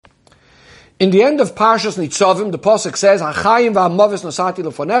In the end of Parshas Nitzavim, the pasuk says, "Hachayim va'amavis nosati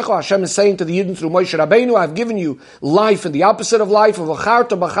lefonecha." Hashem is saying to the Yidden through Moshe Rabbeinu, "I've given you life and the opposite of life. V'acharta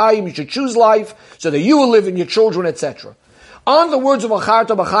b'chayim, you should choose life so that you will live and your children, etc." On the words of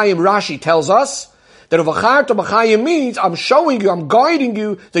V'acharta b'chayim, Rashi tells us that V'acharta b'chayim means I'm showing you, I'm guiding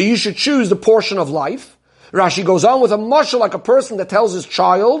you that you should choose the portion of life. Rashi goes on with a mashal like a person that tells his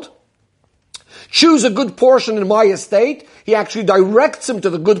child, choose a good portion in my estate. He actually directs him to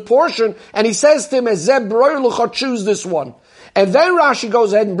the good portion, and he says to him, choose this one. And then Rashi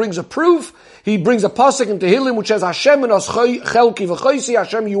goes ahead and brings a proof. He brings a pasuk in Tehillim which says, Hashem chelki v'choisi,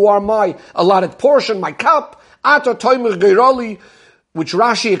 Hashem, you are my allotted portion, my cup. Ata toimich geiroli, which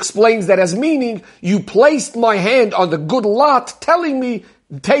Rashi explains that as meaning, you placed my hand on the good lot, telling me,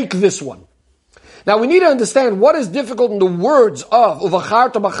 take this one. Now we need to understand what is difficult in the words of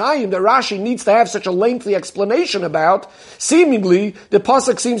Uvacharta b'chayim that Rashi needs to have such a lengthy explanation about. Seemingly, the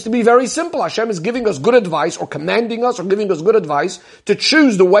pasuk seems to be very simple. Hashem is giving us good advice, or commanding us, or giving us good advice to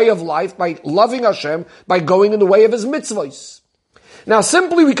choose the way of life by loving Hashem, by going in the way of His mitzvahs. Now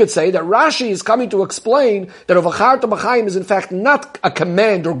simply we could say that Rashi is coming to explain that Uvacharta b'chayim is in fact not a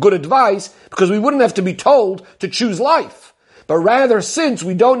command or good advice, because we wouldn't have to be told to choose life. But rather, since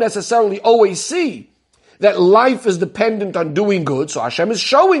we don't necessarily always see that life is dependent on doing good, so Hashem is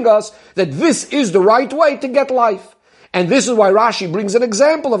showing us that this is the right way to get life. And this is why Rashi brings an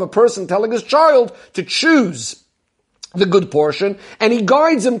example of a person telling his child to choose the good portion, and he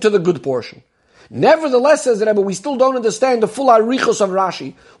guides him to the good portion. Nevertheless, says the Rebbe, we still don't understand the full arichos of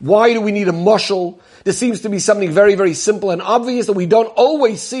Rashi. Why do we need a mashal? There seems to be something very, very simple and obvious that we don't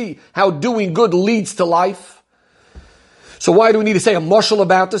always see how doing good leads to life. So why do we need to say a mashal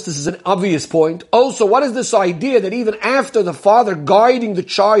about this? This is an obvious point. Also, what is this idea that even after the father guiding the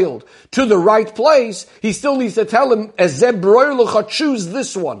child to the right place, he still needs to tell him, choose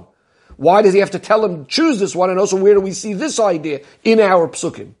this one? Why does he have to tell him, choose this one? And also, where do we see this idea in our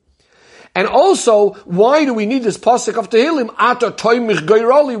psukim? And also, why do we need this pasuk of Tehillim, Ata toimich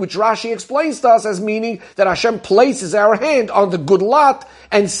geiroli, which Rashi explains to us as meaning that Hashem places our hand on the good lot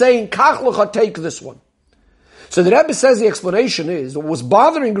and saying, Kach lecha, take this one. So the Rebbe says the explanation is, what was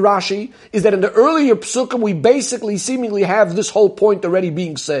bothering Rashi is that in the earlier psukim we basically seemingly have this whole point already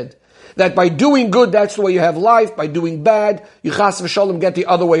being said. That by doing good, that's the way you have life. By doing bad, you chas v'shalom get the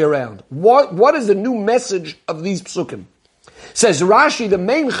other way around. What is the new message of these psukim? Says Rashi, the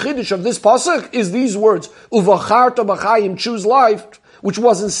main chiddush of this pasuk is these words, Uvacharta b'chayim, choose life, which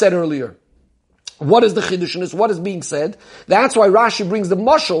wasn't said earlier. What is the chiddush in this? What is being said? That's why Rashi brings the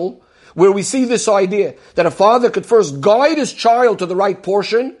mashal, where we see this idea that a father could first guide his child to the right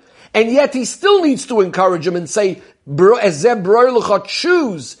portion, and yet he still needs to encourage him and say,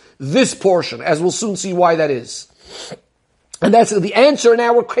 choose this portion, as we'll soon see why that is. And that's the answer in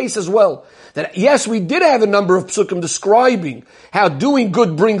our case as well. That yes, we did have a number of psukim describing how doing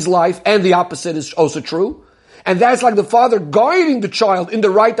good brings life, and the opposite is also true. And that's like the father guiding the child in the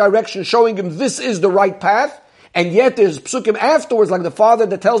right direction, showing him this is the right path. And yet there's psukim afterwards, like the father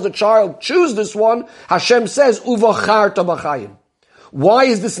that tells the child, choose this one. Hashem says, Uvacharta b'chayim. Why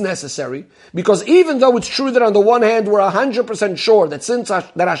is this necessary? Because even though it's true that on the one hand we're 100% sure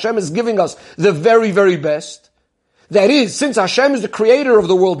that that Hashem is giving us the very, very best, that is, since Hashem is the creator of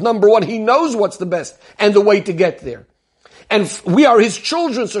the world, number one, He knows what's the best and the way to get there. And we are His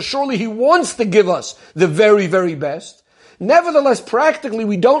children, so surely He wants to give us the very, very best. Nevertheless, practically,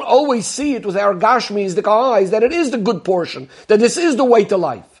 we don't always see it with our gashmis, the eyes, that it is the good portion, that this is the way to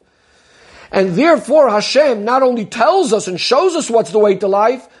life. And therefore, Hashem not only tells us and shows us what's the way to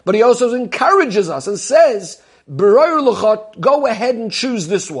life, but He also encourages us and says, go ahead and choose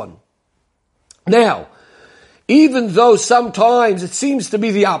this one. Now, even though sometimes it seems to be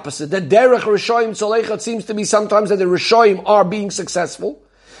the opposite, that derech rishoyim tzolechot seems to be sometimes that the rishoyim are being successful,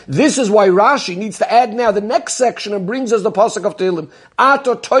 this is why Rashi needs to add now the next section and brings us the pasuk of Tehillim,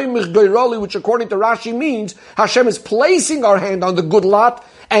 Ata toimich geiroli, which according to Rashi means Hashem is placing our hand on the good lot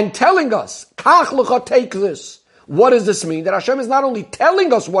and telling us, Kach lecha, take this. What does this mean? That Hashem is not only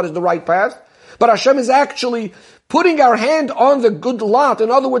telling us what is the right path, but Hashem is actually putting our hand on the good lot. In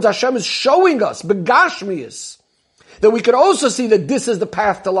other words, Hashem is showing us, begashmius, that we could also see that this is the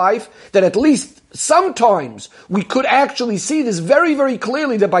path to life, that at least sometimes we could actually see this very, very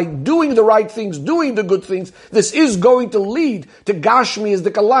clearly, that by doing the right things, doing the good things, this is going to lead to Gashmi as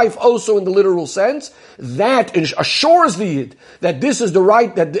the life also in the literal sense. That assures the Yid that this is the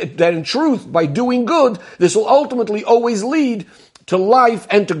right, that in truth, by doing good, this will ultimately always lead to life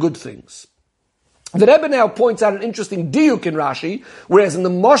and to good things. The Rebbe now points out an interesting diuk in Rashi, whereas in the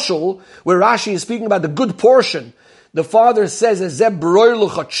Mashal, where Rashi is speaking about the good portion, the father says,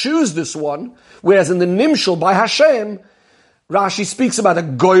 choose this one, whereas in the Nimshal by Hashem, Rashi speaks about a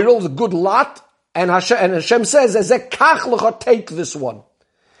goyrel, the good lot, and Hashem says, take this one.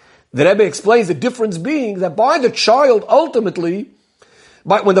 The Rebbe explains the difference being that by the child, ultimately,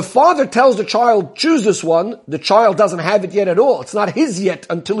 when the father tells the child, choose this one, the child doesn't have it yet at all. It's not his yet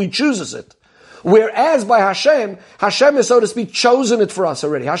until he chooses it. Whereas by Hashem is, so to speak, chosen it for us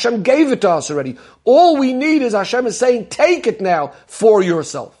already. Hashem gave it to us already. All we need is Hashem is saying, take it now for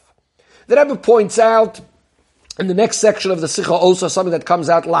yourself. The Rebbe points out in the next section of the Sikha also something that comes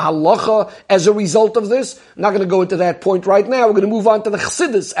out lahalacha as a result of this. I'm not going to go into that point right now. We're going to move on to the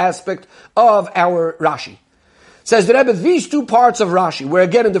Chassidus aspect of our Rashi. Says the Rebbe, these two parts of Rashi, where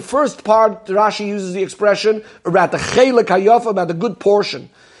again in the first part, Rashi uses the expression about the chelik hayafa, about the good portion.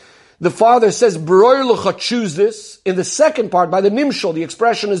 The father says, B'roi l'cha, choose this. In the second part, by the Nimshal, the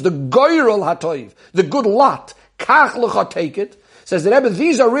expression is the goyrel hatoiv, the good lot. Kach l'cha, take it. Says the Rebbe,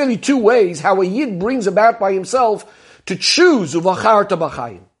 these are really two ways how a Yid brings about by himself to choose uvacharta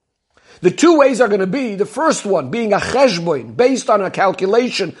b'chayim. The two ways are going to be, the first one being a cheshboin, based on a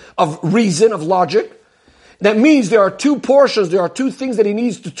calculation of reason, of logic. That means there are two portions, there are two things that he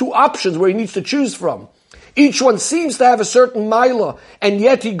needs, two options where he needs to choose from. Each one seems to have a certain milah, and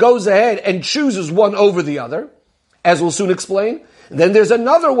yet he goes ahead and chooses one over the other, as we'll soon explain. And then there's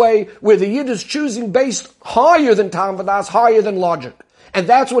another way where the Yid is choosing based higher than Tam Vadas, higher than logic. And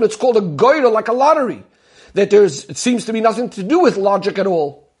that's what it's called a goyra, like a lottery. That it seems to be nothing to do with logic at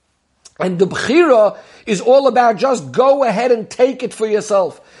all. And the Bechira is all about just go ahead and take it for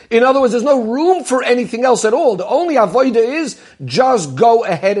yourself. In other words, there's no room for anything else at all. The only avodah is just go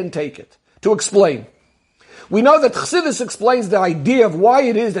ahead and take it. To explain. We know that Chassidus explains the idea of why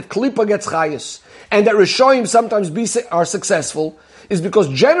it is that Klippa gets chayis and that Rishoyim sometimes are successful is because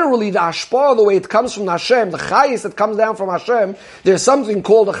generally the Ashpah, the way it comes from Hashem, the chayis that comes down from Hashem, there's something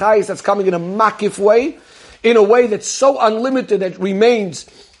called a chayis that's coming in a makif way, in a way that's so unlimited that it remains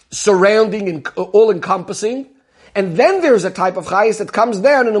surrounding and all-encompassing. And then there's a type of chayis that comes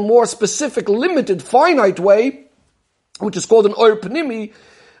down in a more specific, limited, finite way, which is called an oir pnimi,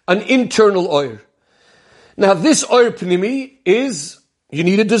 an internal oir. Now this oir pnimi is, you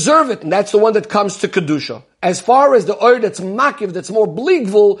need to deserve it, and that's the one that comes to Kedusha. As far as the oir that's makiv, that's more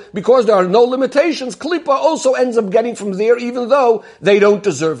bleakful, because there are no limitations, Klippa also ends up getting from there, even though they don't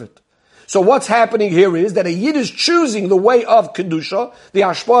deserve it. So what's happening here is that a Yid is choosing the way of Kedusha, the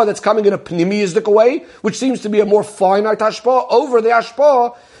Ashpah that's coming in a pnimiyistic way, which seems to be a more finite Ashpah, over the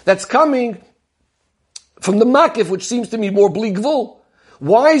Ashpah that's coming from the makif, which seems to be more bleakful.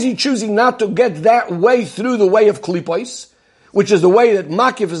 Why is he choosing not to get that way through the way of Klipos, which is the way that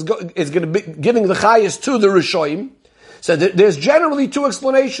Makif is going to be giving the Chayas to the Rishoyim? So there's generally two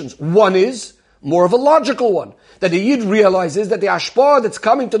explanations. One is more of a logical one, that the Yid realizes that the Ashpah that's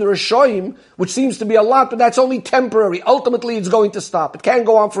coming to the Rishoyim, which seems to be a lot, but that's only temporary. Ultimately, it's going to stop. It can't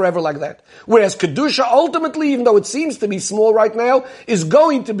go on forever like that. Whereas Kedusha, ultimately, even though it seems to be small right now, is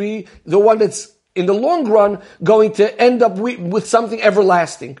going to be the one that's in the long run, going to end up with something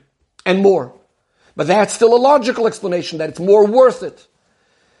everlasting and more. But that's still a logical explanation, that it's more worth it.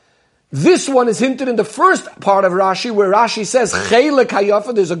 This one is hinted in the first part of Rashi, where Rashi says, Chelik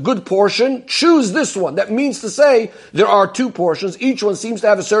hayafa, there's a good portion, choose this one. That means to say, there are two portions, each one seems to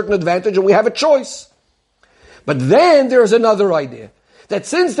have a certain advantage, and we have a choice. But then there's another idea, that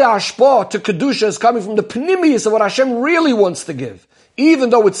since the Ashpah to Kedusha is coming from the Pnimius of what Hashem really wants to give, even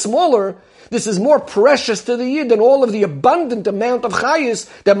though it's smaller, this is more precious to the Yid than all of the abundant amount of chayis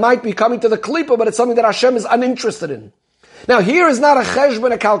that might be coming to the Klippa, but it's something that Hashem is uninterested in. Now here is not a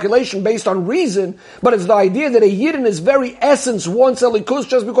cheshbon, a calculation based on reason, but it's the idea that a Yid in his very essence wants Elikus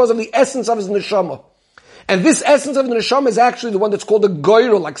just because of the essence of his neshama. And this essence of the neshama is actually the one that's called a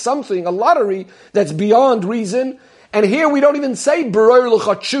goyra, like something, a lottery, that's beyond reason. And here we don't even say b'roi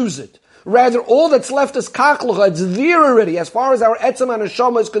l'cha, choose it. Rather, all that's left is kachlucha. It's there already. As far as our etzem and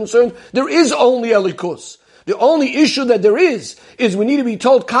neshama is concerned, there is only elikus. The only issue that there is we need to be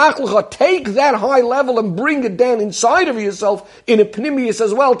told, kachlucha, take that high level and bring it down inside of yourself in a pnimius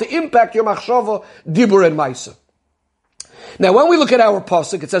as well to impact your machshava, dibur, and maisa. Now, when we look at our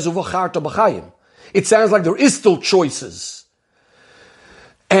pasuk, it says uvacharta b'chayim. It sounds like there is still choices.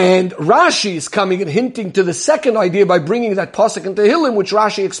 And Rashi is coming and hinting to the second idea by bringing that pasuk into Tehillim, which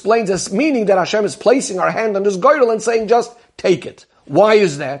Rashi explains as meaning that Hashem is placing our hand on this girdle and saying, just take it. Why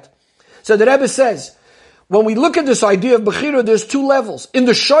is that? So the Rebbe says, when we look at this idea of Bechira, there's two levels. In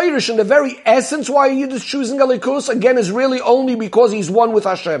the Shoirish, in the very essence why a Yid is choosing Elikus, again, is really only because he's one with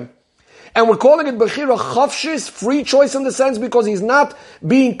Hashem. And we're calling it Bechira Chavshis, free choice in the sense because he's not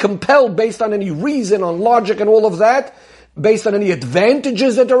being compelled based on any reason, on logic and all of that, based on any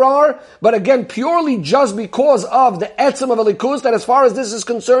advantages that there are, but again, purely just because of the etzem of Elikus, that as far as this is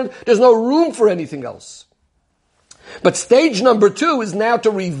concerned, there's no room for anything else. But stage number 2 is now to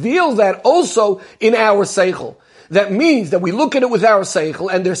reveal that also in our seichel. That means that we look at it with our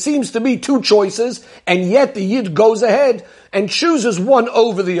seichel, and there seems to be 2 choices, and yet the Yid goes ahead and chooses one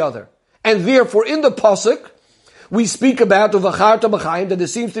over the other. And therefore, in the pasuk, we speak about uvacharta b'chaim, that there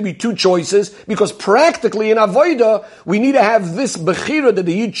seems to be 2 choices, because practically in avodah, we need to have this bechira that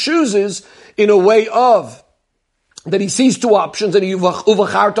the Yid chooses in a way of, that he sees 2 options, and he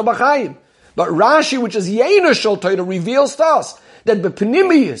uvacharta b'chaim. But Rashi, which is Yeina Shel Torah, reveals to us that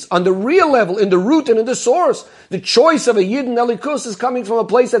b'pnimiyus, on the real level, in the root and in the source, the choice of a Yid in Elikus is coming from a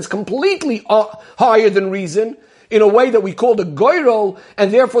place that's completely higher than reason, in a way that we call the goyrol,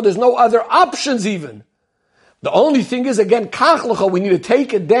 and therefore there's no other options even. The only thing is, again, kachlecha, we need to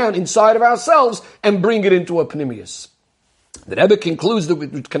take it down inside of ourselves and bring it into a pnimius. The Rebbe concludes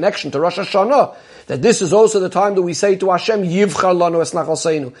with connection to Rosh Hashanah, that this is also the time that we say to Hashem, Yivchar lanu es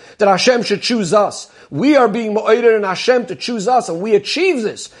nachalseinu, that Hashem should choose us. We are being me'orer in Hashem to choose us, and we achieve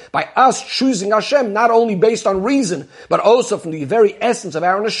this by us choosing Hashem, not only based on reason, but also from the very essence of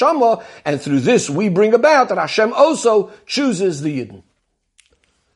our neshama, and through this we bring about that Hashem also chooses the Yidden.